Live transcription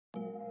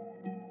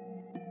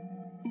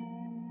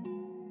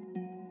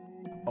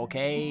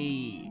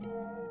Okay.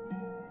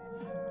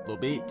 Little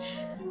bitch.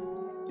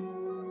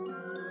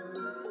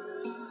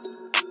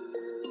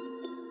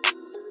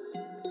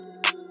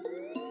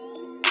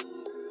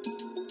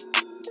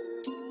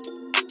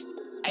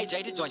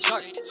 AJ, this joint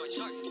sharp.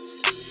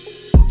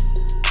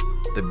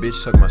 The bitch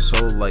suck my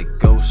soul like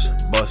ghost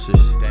busters.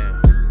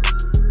 Damn.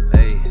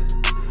 Hey,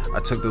 I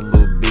took the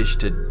little bitch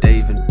to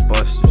Dave and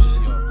Buster's.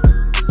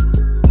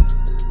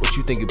 What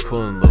you think you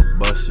pulling, little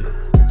buster?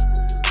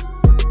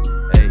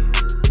 Hey,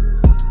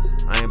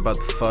 I ain't about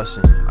the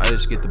fussing. I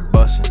just get the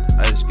bussin'.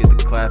 I just get the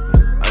clapping.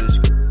 I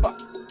just get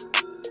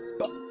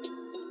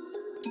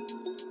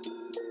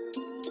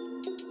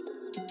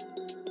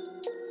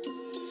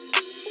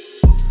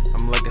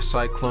I'm like a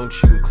cyclone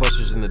shooting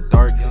clusters in the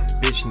dark.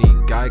 Bitch need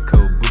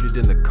Geico, booted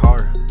in the car.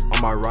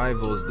 All my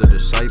rivals, the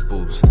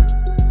disciples.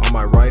 All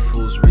my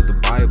rifles read the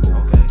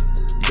Bible.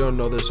 You don't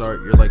know this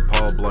art, you're like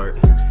Paul Blart.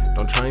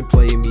 Don't try and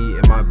play me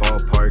in my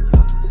ballpark.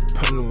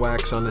 Putting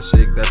wax on a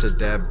cig, that's a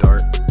dab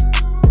dart.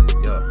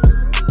 Yeah.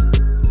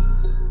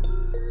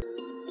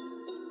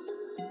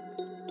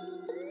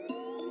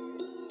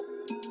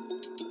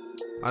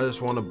 I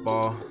just wanna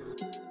ball.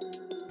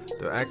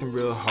 They're acting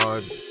real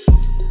hard.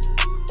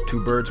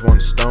 2 birds, 1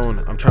 stone.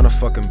 I'm tryna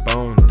fucking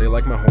bone. They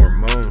like my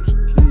hormones.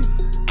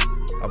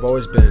 I've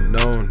always been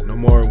known. No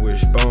more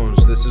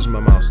wishbones. This is my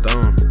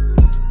milestone.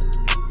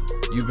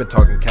 You've been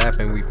talking cap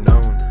and we've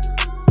known.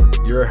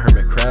 You're a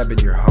hermit crab in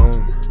your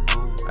home.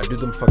 I do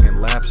them fucking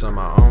laps on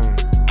my own.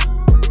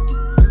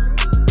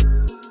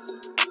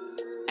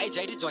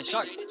 AJ, this joint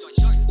sharp.